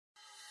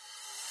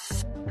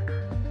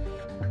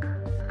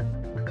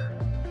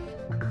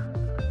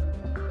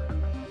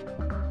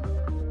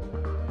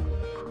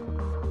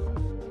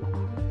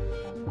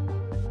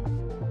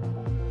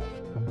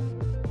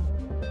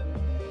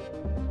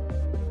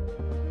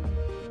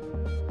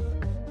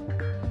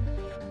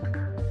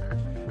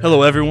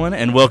Hello, everyone,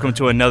 and welcome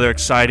to another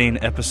exciting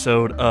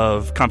episode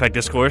of Compact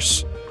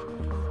Discourse.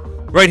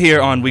 Right here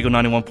on WEGL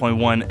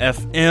 91.1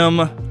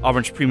 FM,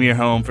 Auburn's premier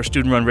home for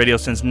student-run radio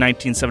since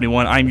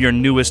 1971. I'm your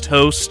newest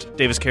host,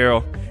 Davis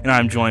Carroll, and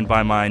I'm joined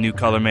by my new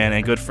color man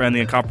and good friend, the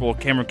incomparable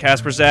Cameron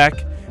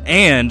Kasperzak,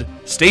 and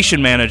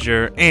station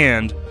manager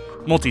and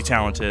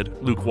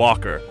multi-talented Luke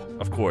Walker.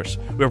 Of course,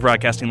 we're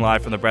broadcasting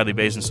live from the Bradley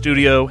Basin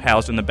studio,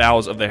 housed in the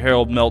bowels of the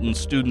Harold Melton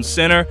Student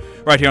Center.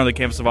 Right here on the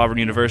campus of Auburn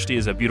University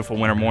is a beautiful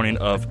winter morning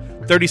of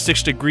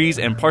 36 degrees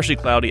and partially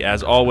cloudy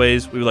as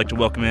always. We would like to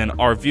welcome in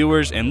our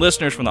viewers and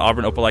listeners from the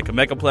Auburn Opelika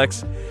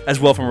Megaplex, as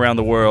well from around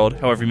the world.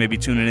 However you may be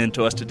tuning in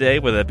to us today,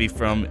 whether that be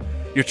from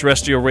your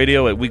terrestrial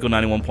radio at WEGL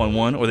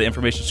 91.1 or the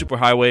information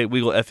superhighway at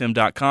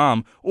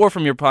WEGLFM.com, or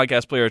from your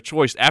podcast player of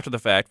choice after the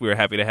fact. We are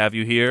happy to have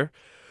you here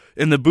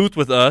in the booth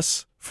with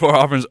us for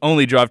Auburn's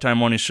only drive time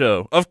morning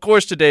show. Of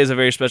course, today is a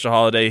very special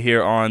holiday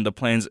here on the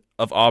plains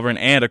of Auburn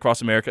and across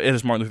America. It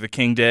is Martin Luther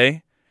King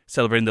Day,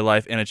 celebrating the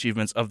life and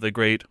achievements of the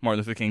great Martin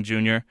Luther King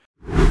Jr.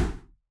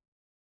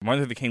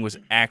 Martin Luther King was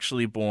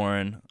actually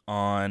born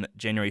on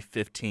January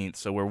 15th,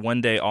 so we're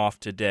one day off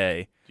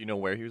today. Do you know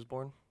where he was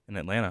born? In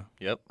Atlanta.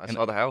 Yep, I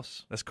saw the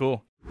house. That's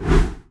cool.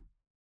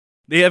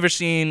 They ever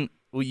seen...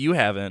 Well, you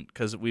haven't,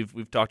 because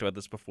we've talked about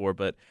this before,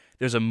 but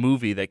there's a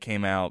movie that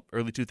came out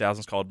early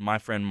 2000s called My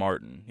Friend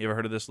Martin. You ever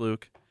heard of this,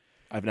 Luke?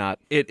 I've not.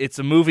 It's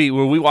a movie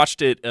where we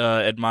watched it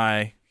at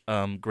my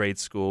grade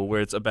school,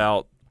 where it's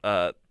about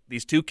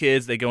these two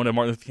kids. They go into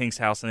Martin Luther King's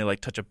house and they like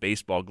touch a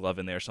baseball glove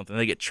in there or something.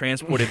 They get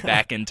transported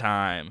back in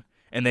time,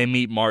 and they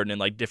meet Martin in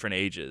like different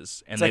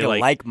ages. And it's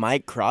like a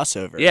Mike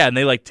crossover. Yeah, and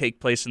they like take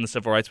place in the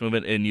civil rights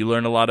movement, and you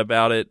learn a lot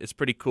about it. It's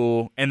pretty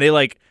cool, and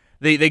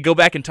They go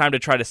back in time to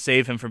try to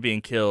save him from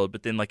being killed,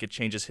 but then like it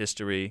changes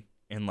history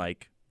and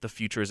like the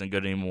future isn't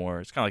good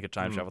anymore. It's kind of like a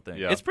time travel thing.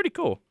 Yeah. It's pretty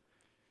cool.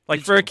 Like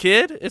for a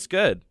kid, it's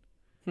good.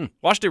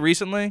 Watched it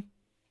recently.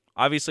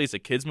 Obviously, it's a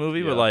kids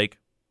movie, but like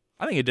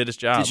I think it did its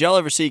job. Did y'all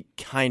ever see,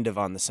 kind of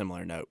on the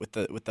similar note with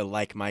the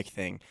like Mike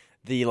thing,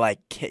 the like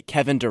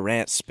Kevin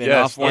Durant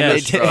spinoff one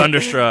they did?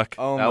 Thunderstruck.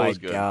 Oh that my was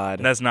good.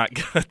 God, that's not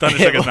good.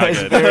 Thunderstruck is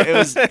not good. It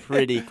was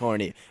pretty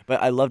corny,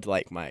 but I loved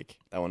Like Mike.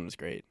 That one was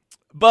great.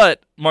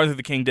 But Martin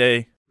Luther King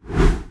Day,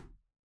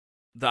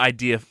 the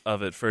idea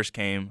of it first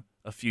came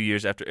a few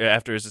years after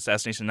his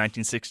assassination in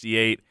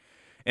 1968,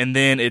 and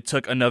then it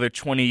took another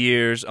 20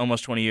 years,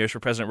 almost 20 years, for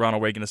President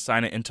Ronald Reagan to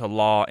sign it into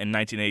law in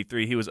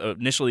 1983. He was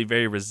initially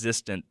very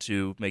resistant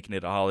to making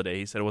it a holiday.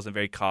 He said it wasn't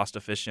very cost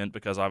efficient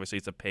because obviously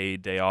it's a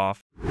paid day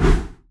off.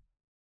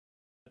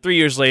 3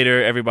 years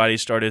later, everybody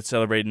started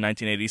celebrating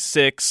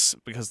 1986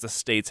 because the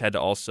states had to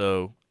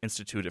also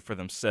institute it for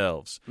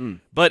themselves.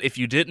 But if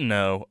you didn't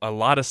know, a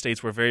lot of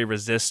states were very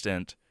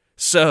resistant.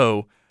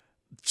 So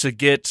to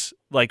get,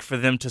 like, for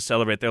them to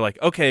celebrate, they're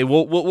like, okay,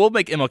 we'll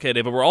make MLK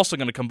Day, but we're also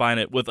going to combine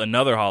it with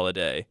another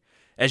holiday.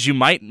 As you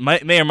may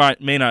or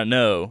may not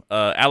know,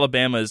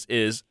 Alabama's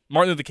is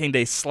Martin Luther King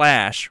Day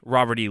 /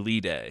 Robert E. Lee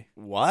Day.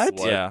 What?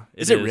 Yeah.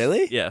 Is it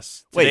really?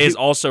 Yes. Wait, Today is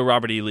also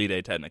Robert E. Lee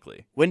Day,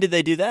 technically. When did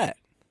they do that?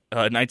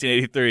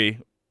 1983,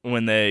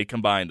 when they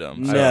combined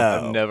them. So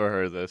No. I've never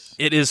heard of this.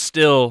 it is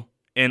still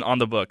on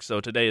the book, so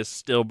today is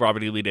still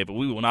Robert E. Lee Day, but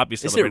we will not be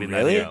celebrating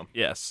really? that.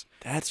 Yes.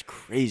 That's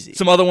crazy.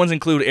 Some other ones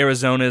include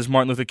Arizona's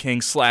Martin Luther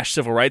King /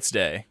 Civil Rights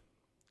Day.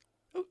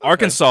 Okay.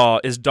 Arkansas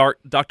is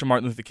Dr.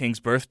 Martin Luther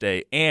King's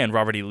birthday and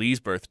Robert E. Lee's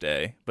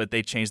birthday, but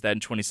they changed that in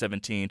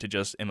 2017 to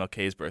just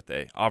MLK's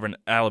birthday.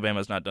 Alabama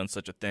has not done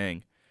such a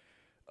thing.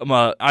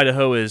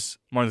 Idaho is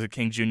Martin Luther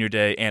King Jr.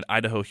 Day and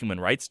Idaho Human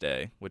Rights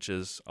Day, which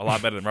is a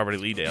lot better than Robert E.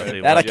 Lee Day. I'll tell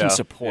you that what. I can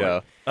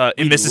support.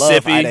 In We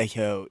Mississippi, love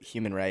Idaho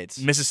human rights.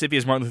 Mississippi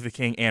is Martin Luther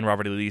King and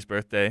Robert E. Lee's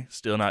birthday,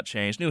 still not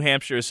changed. New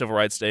Hampshire is Civil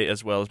Rights Day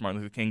as well as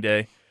Martin Luther King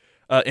Day.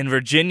 In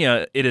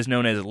Virginia, it is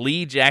known as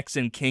Lee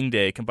Jackson King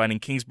Day, combining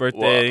King's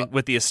birthday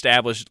with the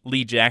established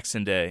Lee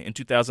Jackson Day. In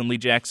 2000, Lee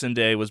Jackson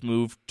Day was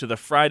moved to the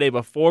Friday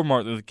before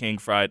Martin Luther King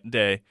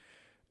Day,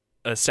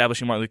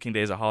 establishing Martin Luther King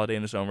Day as a holiday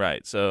in its own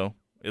right. So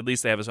at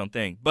least they have its own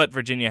thing. But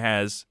Virginia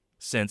has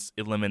since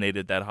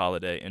eliminated that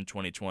holiday in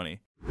 2020.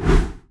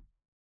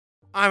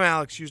 I'm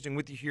Alex Husting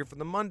with you here for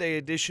the Monday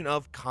edition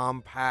of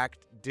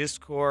Compact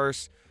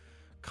Discourse,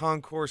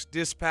 Concourse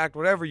Dispact,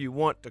 whatever you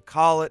want to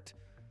call it.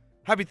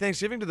 Happy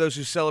Thanksgiving to those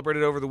who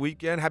celebrated over the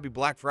weekend. Happy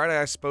Black Friday,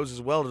 I suppose,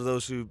 as well, to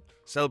those who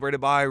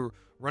celebrated by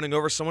running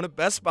over someone at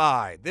Best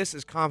Buy. This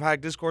is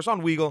Compact Discourse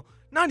on WEGL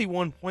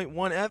 91.1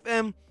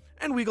 FM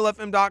and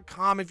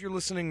WeagleFM.com if you're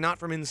listening not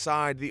from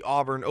inside the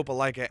Auburn,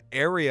 Opelika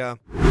area.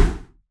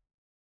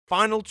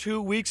 Final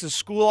 2 weeks of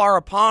school are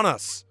upon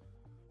us.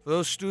 For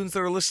those students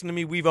that are listening to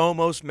me, we've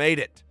almost made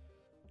it.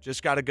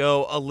 Just got to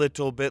go a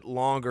little bit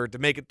longer to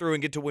make it through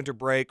and get to winter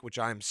break, which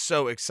I'm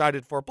so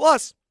excited for.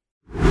 Plus,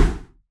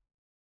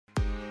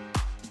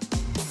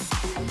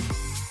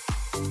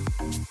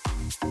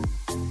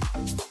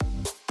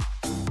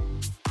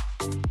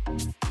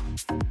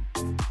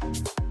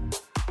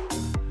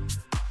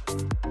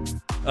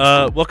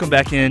 welcome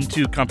back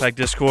into Compact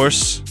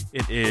Discourse.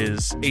 It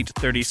is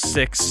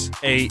 8:36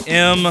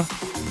 a.m.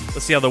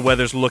 Let's see how the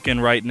weather's looking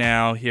right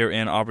now here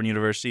in Auburn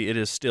University. It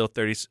is still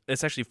 30.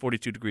 It's actually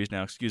 42 degrees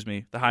now, excuse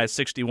me. The high is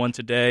 61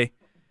 today.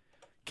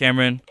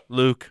 Cameron,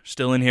 Luke,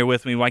 still in here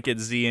with me. Might get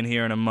Z in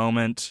here in a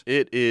moment.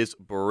 It is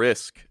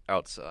brisk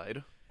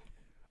outside.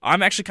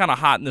 I'm actually kind of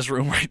hot in this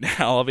room right now,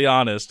 I'll be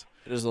honest.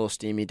 It is a little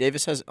steamy.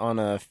 Davis has on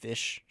a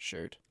fish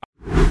shirt.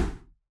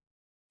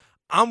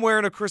 I'm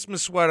wearing a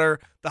Christmas sweater.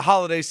 The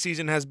holiday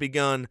season has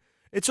begun.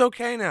 It's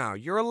okay now.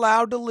 You're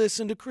allowed to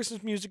listen to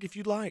Christmas music if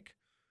you'd like.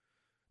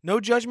 No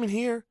judgment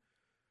here.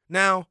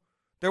 Now,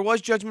 there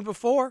was judgment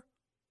before,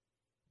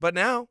 but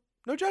now,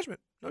 no judgment.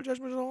 No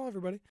judgment at all,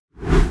 everybody.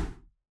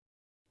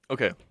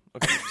 Okay.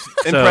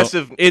 So,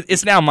 Impressive.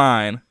 It's now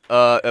mine.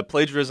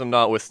 Plagiarism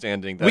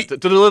notwithstanding. The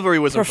delivery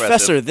was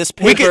Professor, impressive. this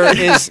paper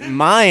is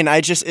mine.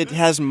 It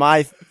has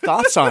my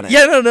thoughts on it.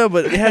 Yeah, no,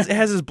 but it has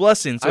his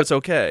blessing, so it's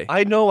okay.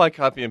 I know I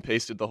copy and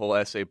pasted the whole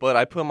essay, but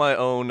I put my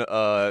own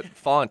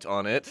font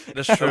on it.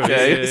 That's true.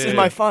 Okay. This is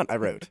my font I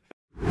wrote.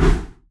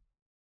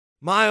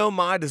 My oh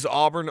my, does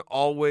Auburn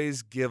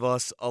always give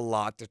us a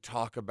lot to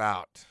talk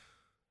about.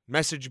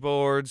 Message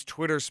boards,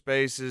 Twitter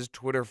spaces,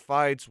 Twitter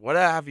fights, what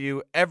have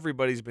you.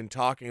 Everybody's been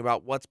talking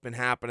about what's been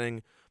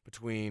happening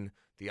between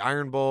the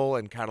Iron Bowl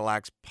and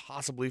Cadillac's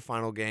possibly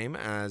final game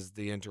as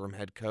the interim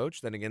head coach.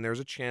 Then again, there's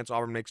a chance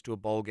Auburn makes to a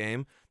bowl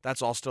game.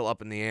 That's all still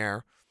up in the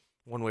air,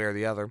 one way or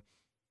the other.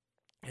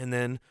 And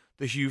then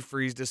the Hugh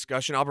Freeze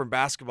discussion. Auburn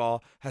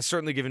basketball has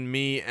certainly given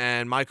me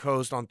and my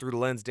co-host on Through the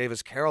Lens,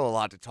 Davis Carroll, a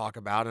lot to talk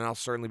about, and I'll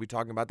certainly be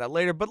talking about that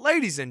later. But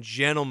ladies and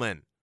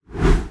gentlemen,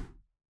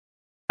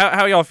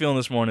 How y'all feeling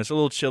this morning? It's a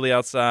little chilly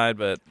outside,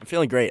 but I'm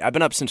feeling great. I've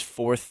been up since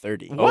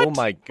 4:30. What? Oh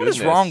my What goodness.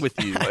 is wrong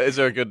with you? Is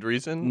there a good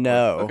reason?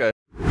 No. Okay.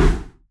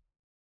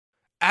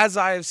 as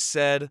I have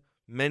said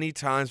many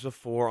times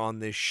before on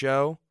this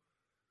show,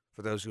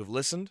 for those who have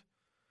listened,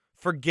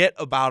 forget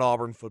about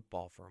Auburn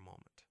football for a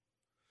moment.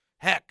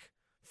 Heck,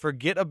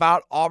 forget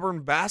about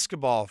Auburn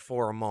basketball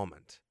for a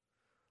moment.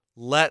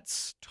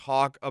 Let's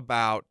talk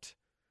about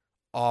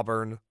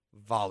Auburn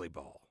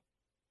volleyball.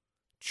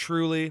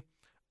 Truly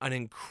an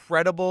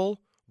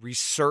incredible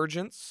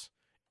resurgence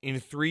in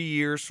 3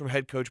 years from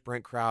head coach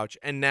Brent Crouch,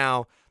 and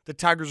now the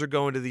Tigers are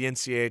going to the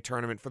NCAA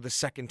tournament for the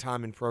second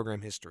time in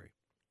program history.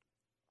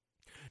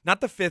 Not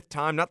the fifth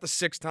time, not the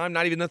sixth time,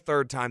 not even the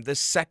third time, the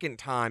second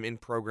time in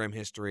program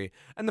history,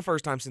 and the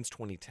first time since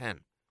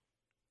 2010.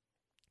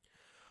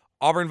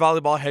 Auburn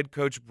volleyball head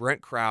coach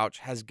Brent Crouch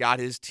has got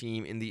his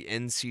team in the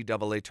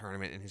NCAA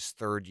tournament in his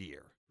third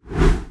year.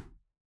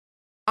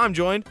 I'm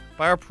joined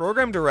by our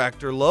program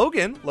director,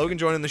 Logan. Logan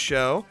joining the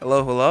show.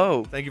 Hello,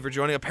 hello. Thank you for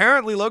joining.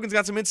 Apparently, Logan's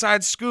got some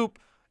inside scoop.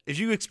 If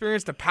you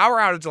experienced a power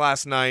outage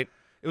last night,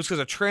 it was because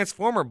a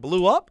transformer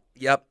blew up.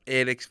 Yep,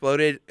 it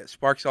exploded.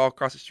 Sparks all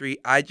across the street.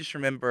 I just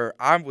remember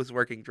I was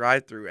working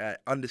drive-through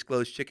at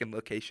undisclosed chicken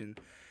location,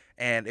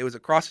 and it was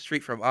across the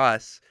street from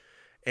us.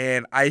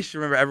 And I just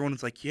remember everyone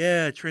was like,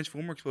 "Yeah,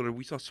 transformer exploded.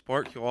 We saw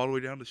sparks go all the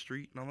way down the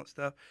street and all that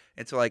stuff."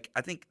 And so, I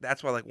think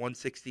that's why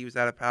 160 was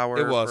out of power.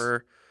 It was.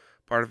 For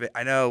part of it.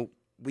 I know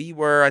we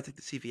were. I think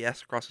the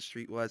CVS across the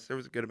street was. There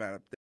was a good amount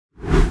of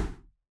things.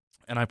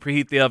 And I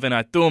preheat the oven.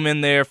 I threw them in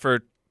there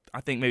for,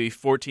 I think, maybe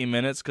 14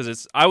 minutes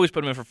because I always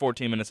put them in for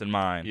 14 minutes in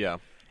mine. Yeah.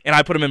 And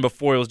I put them in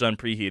before it was done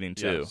preheating,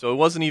 too. Yeah. So it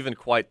wasn't even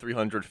quite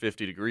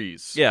 350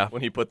 degrees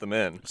when he put them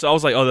in. So I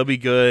was like, oh, they'll be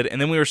good.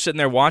 And then we were sitting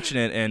there watching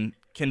it, and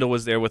Kendall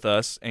was there with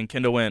us, and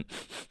Kendall went,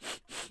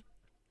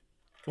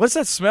 "What's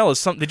that smell?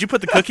 Did you put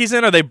the cookies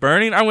in? Are they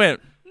burning?" I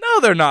went, "No,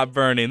 they're not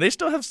burning. They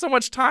still have so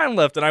much time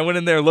left." And I went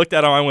in there and looked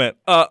at them. I went,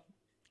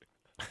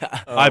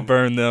 I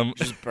burned them.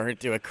 Just burnt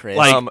to a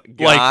crisp.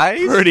 Guys?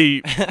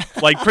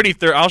 pretty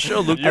thorough. I'll show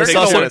Luke. You're I going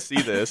saw to want to some-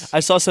 see this. I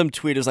saw some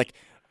tweet. It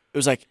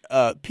was like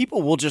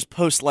people will just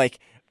post like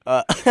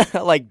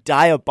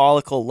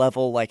diabolical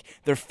level, like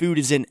their food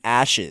is in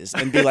ashes,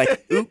 and be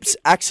like, "Oops,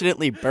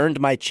 accidentally burned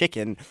my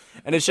chicken,"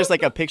 and it's just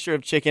like a picture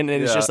of chicken,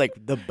 and it's Yeah. just like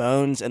the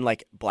bones and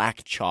like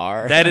black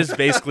char. That is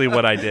basically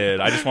what I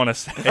did. I just want to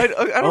say. I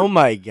don't- Oh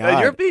my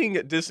god! You're being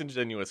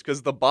disingenuous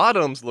because the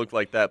bottoms look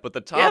like that, but the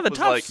top Yeah, the was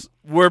tops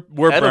were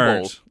edible.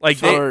 burned. Like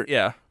For-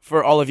 yeah.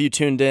 For all of you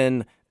tuned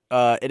in,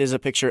 it is a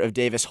picture of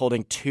Davis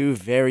holding two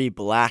very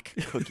black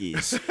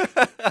cookies.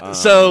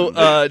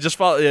 So just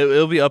follow.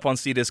 It'll be up on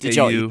CDisc. Did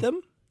y'all eat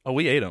them? Oh,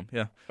 we ate them.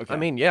 Yeah. Okay. I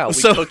mean, yeah, we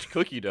So- cooked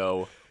cookie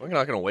dough. We're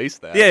not going to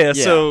waste that. Yeah.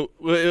 Yeah. So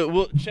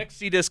we'll check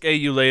CDisc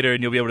AU later,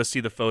 and you'll be able to see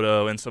the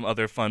photo and some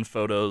other fun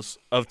photos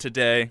of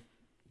today.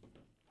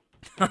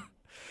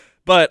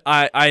 But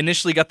I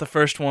initially got the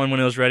first one when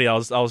it was ready. I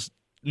was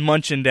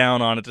munching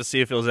down on it to see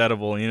if it was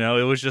edible. You know,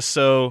 it was just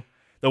so.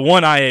 The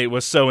one I ate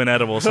was so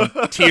inedible. Some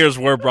tears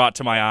were brought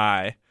to my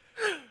eye.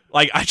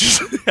 Like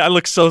I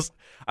look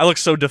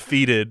so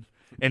defeated.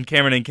 And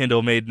Cameron and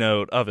Kendall made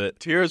note of it.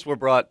 Tears were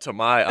brought to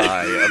my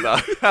eye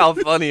about how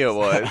funny it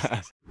was.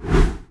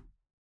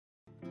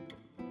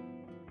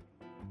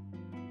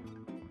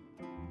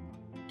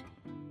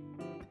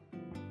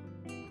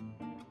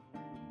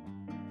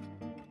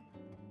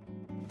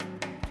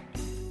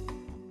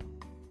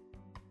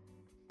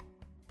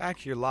 Back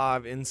here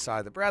live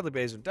inside the Bradley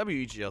Basin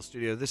WEGL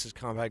studio. This is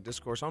Compact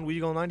Discourse on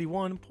WEGL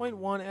 91.1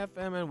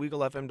 FM and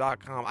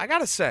WeagleFM.com. I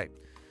gotta say,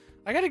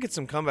 I gotta get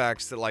some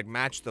comebacks that like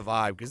match the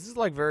vibe because this is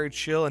like very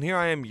chill. And here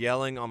I am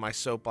yelling on my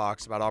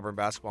soapbox about Auburn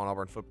basketball and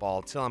Auburn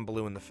football till I'm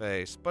blue in the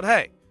face. But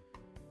hey,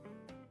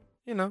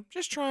 you know,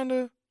 just trying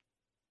to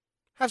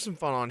have some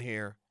fun on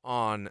here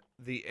on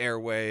the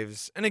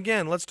airwaves. And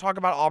again, let's talk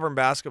about Auburn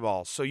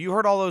basketball. So you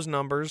heard all those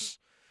numbers.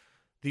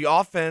 The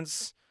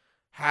offense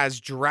has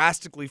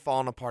drastically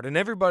fallen apart. And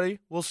everybody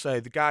will say,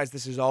 the guys,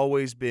 this has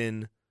always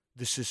been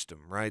the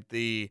system, right?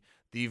 The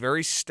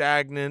very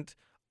stagnant,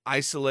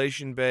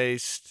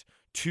 isolation-based,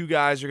 two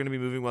guys are going to be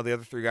moving while the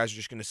other three guys are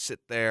just going to sit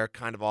there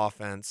kind of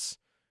offense.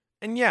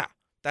 And yeah,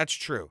 that's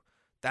true.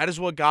 That is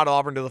what got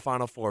Auburn to the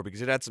Final Four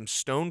because it had some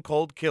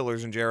stone-cold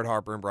killers in Jared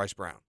Harper and Bryce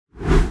Brown.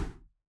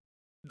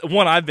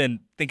 One I've been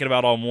thinking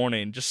about all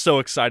morning, just so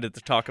excited to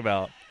talk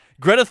about.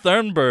 Greta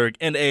Thunberg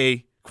and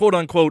a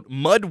quote-unquote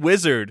mud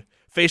wizard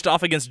faced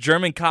off against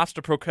German cops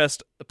to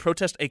protest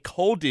a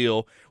coal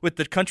deal with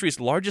the country's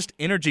largest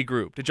energy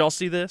group. Did y'all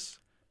see this?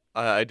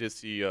 I did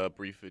see a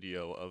brief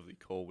video of the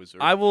coal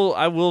wizard. I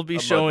will be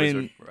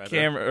showing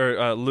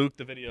wizard, Luke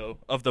the video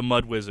of the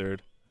mud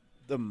wizard.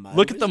 The mud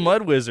Look wizard? at the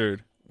mud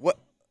wizard. What?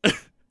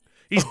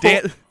 He's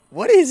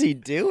What is he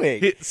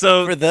doing?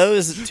 So for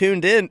those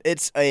tuned in,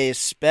 it's a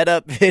sped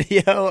up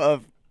video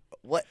of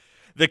what?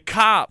 The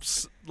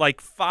cops,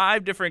 like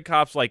 5 different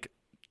cops, like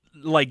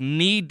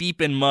knee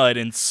deep in mud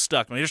and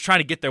stuck. They're just trying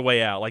to get their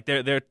way out. Like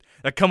they're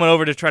coming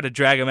over to try to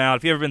drag them out.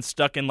 If you've ever been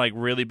stuck in like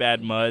really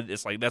bad mud,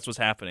 it's like that's what's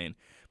happening.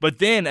 But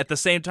then at the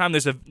same time,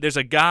 there's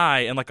a guy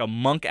in like a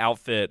monk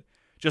outfit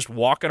just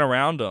walking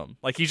around them.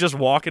 Like he's just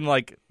walking,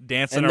 like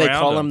dancing around. And they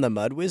call him the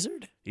Mud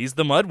Wizard? He's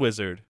the Mud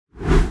Wizard.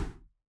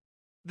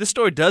 This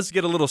story does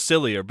get a little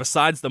sillier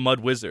besides the Mud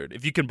Wizard,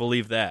 if you can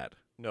believe that.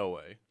 No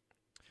way.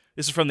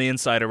 This is from The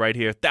Insider right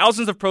here.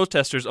 Thousands of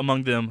protesters,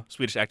 among them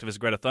Swedish activist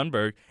Greta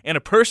Thunberg, and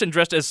a person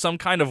dressed as some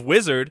kind of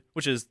wizard,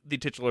 which is the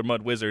titular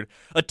Mud Wizard,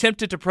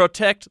 attempted to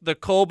protect the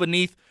coal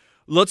beneath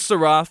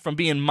Lutzeroth from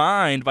being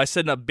mined by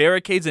setting up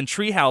barricades and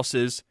tree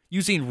houses,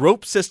 using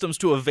rope systems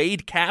to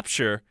evade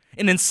capture,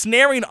 and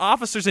ensnaring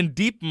officers in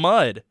deep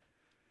mud.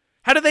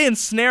 How did they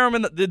ensnare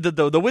him?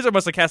 The wizard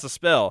must have cast a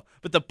spell.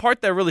 But the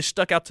part that really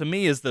stuck out to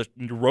me is the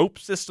rope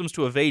systems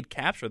to evade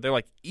capture. They're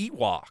like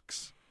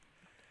Ewoks.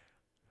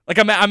 Like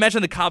I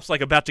imagine the cops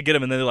like about to get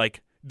him, and then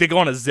they go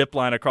on a zip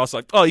line across.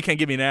 Like, oh, you can't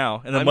get me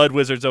now. And the mud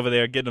wizard's over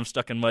there getting them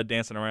stuck in mud,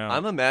 dancing around.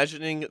 I'm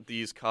imagining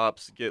these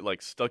cops get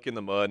like stuck in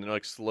the mud and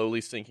like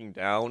slowly sinking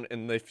down,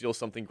 and they feel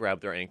something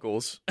grab their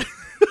ankles.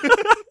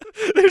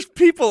 There's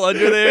people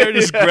under there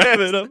just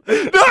grabbing them.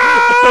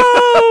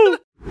 No!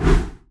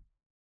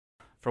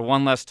 For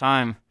one last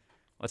time,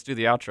 let's do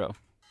the outro.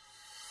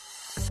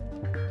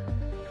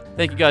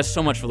 Thank you guys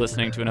so much for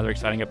listening to another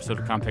exciting episode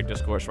of Compact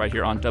Discourse right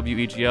here on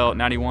WEGL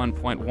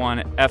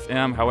 91.1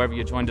 FM. However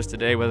you joined us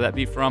today, whether that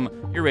be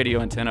from your radio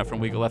antenna from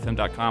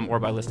WeagleFM.com or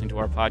by listening to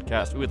our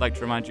podcast, we would like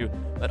to remind you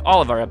that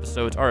all of our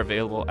episodes are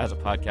available as a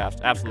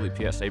podcast,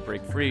 absolutely PSA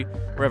break-free,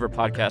 wherever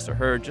podcasts are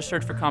heard. Just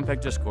search for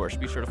Compact Discourse.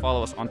 Be sure to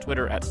follow us on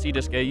Twitter at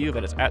CDiscAU,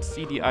 that is at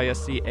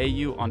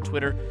CDISCAU on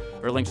Twitter,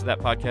 for links to that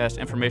podcast,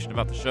 information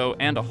about the show,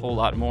 and a whole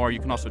lot more. You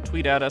can also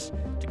tweet at us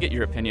to get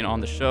your opinion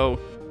on the show.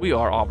 We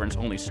are Auburn's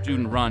only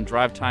student-run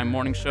drive time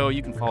morning show.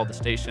 You can follow the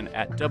station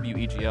at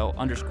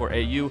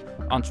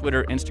WEGL_AU on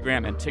Twitter,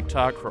 Instagram, and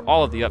TikTok for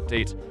all of the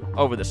updates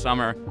over the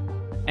summer.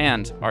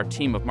 And our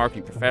team of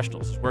marketing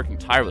professionals is working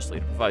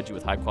tirelessly to provide you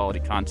with high-quality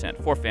content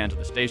for fans of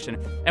the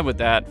station. And with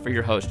that, for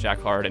your host,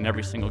 Jack Hart, and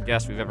every single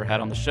guest we've ever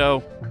had on the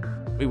show,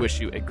 we wish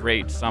you a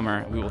great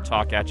summer. We will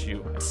talk at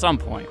you at some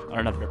point on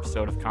another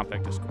episode of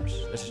Compact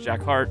Discourse. This is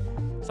Jack Hart,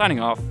 signing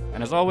off,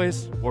 and as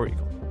always, War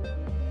Eagle.